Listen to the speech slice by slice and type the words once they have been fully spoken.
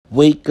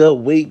Wake up,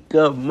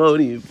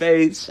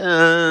 motivation.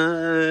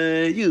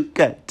 You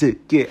got to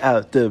get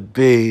out the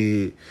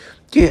bed.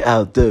 Get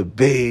out the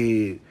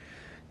bed.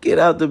 Get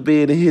out the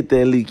bed and hit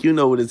that leak. You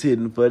know what it's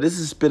hitting for. This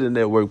is Spitting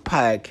Network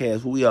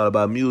Podcast, where we all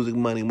about music,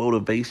 money,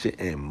 motivation,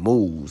 and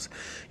moves.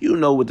 You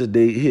know what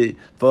today hit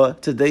for.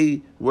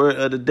 Today, word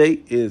of the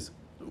day is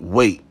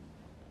wait.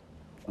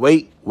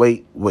 Wait.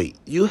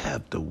 You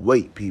have to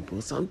wait,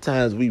 people.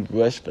 Sometimes we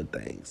rush for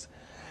things,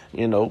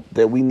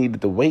 that we needed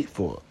to wait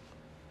for.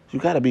 You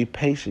got to be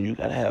patient. You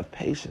got to have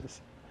patience.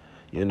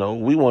 We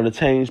want to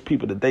change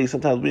people today.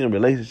 Sometimes we in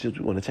relationships,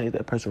 we want to change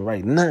that person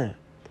right now.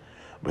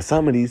 But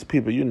some of these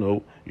people,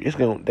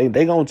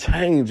 they gonna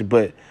change,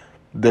 but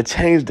the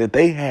change that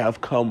they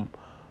have come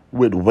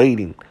with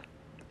waiting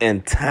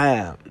and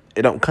time.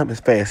 It don't come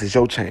as fast as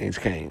your change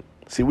came.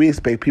 See, we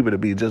expect people to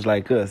be just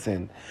like us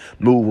and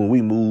move when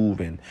we move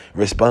and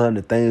respond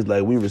to things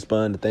like we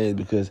respond to things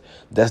because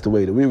that's the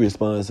way that we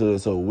respond to it.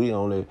 So we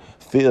only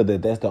feel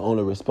that that's the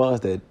only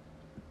response that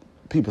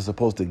people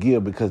supposed to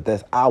give because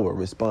that's our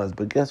response.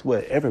 But guess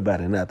what?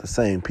 Everybody not the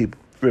same.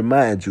 People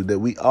remind you that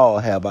we all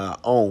have our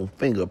own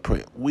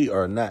fingerprint. We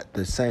are not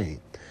the same.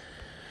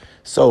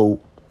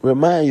 So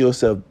remind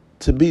yourself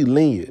to be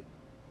lenient,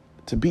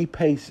 to be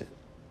patient,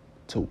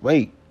 to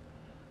wait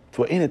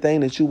for anything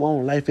that you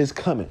want. Life is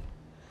coming.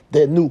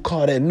 That new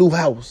car, that new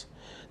house,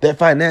 that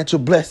financial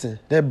blessing,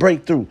 that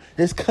breakthrough,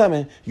 it's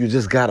coming. You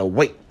just got to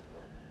wait.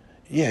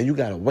 Yeah, you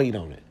got to wait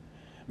on it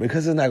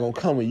because it's not going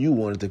to come when you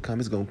want it to come.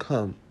 It's going to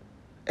come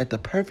at the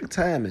perfect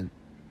timing,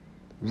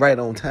 right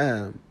on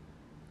time.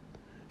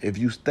 If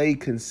you stay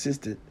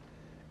consistent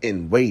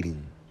in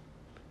waiting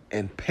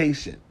and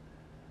patient,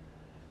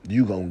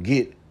 you going to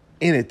get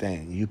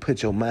anything you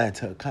put your mind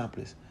to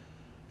accomplish.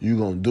 You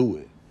going to do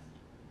it.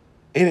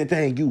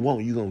 Anything you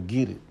want, you going to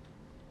get it.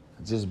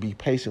 Just be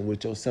patient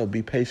with yourself.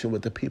 Be patient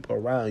with the people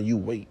around you.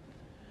 Wait.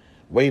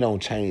 Wait on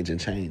change and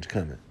change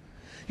coming.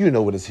 You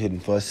know what it's hitting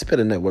for.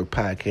 Spitting Network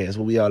Podcast,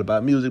 where we all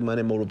about music,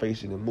 money,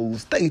 motivation, and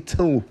moves. Stay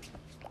tuned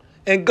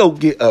and go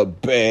get a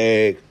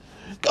bag.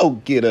 Go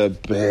get a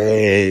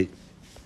bag.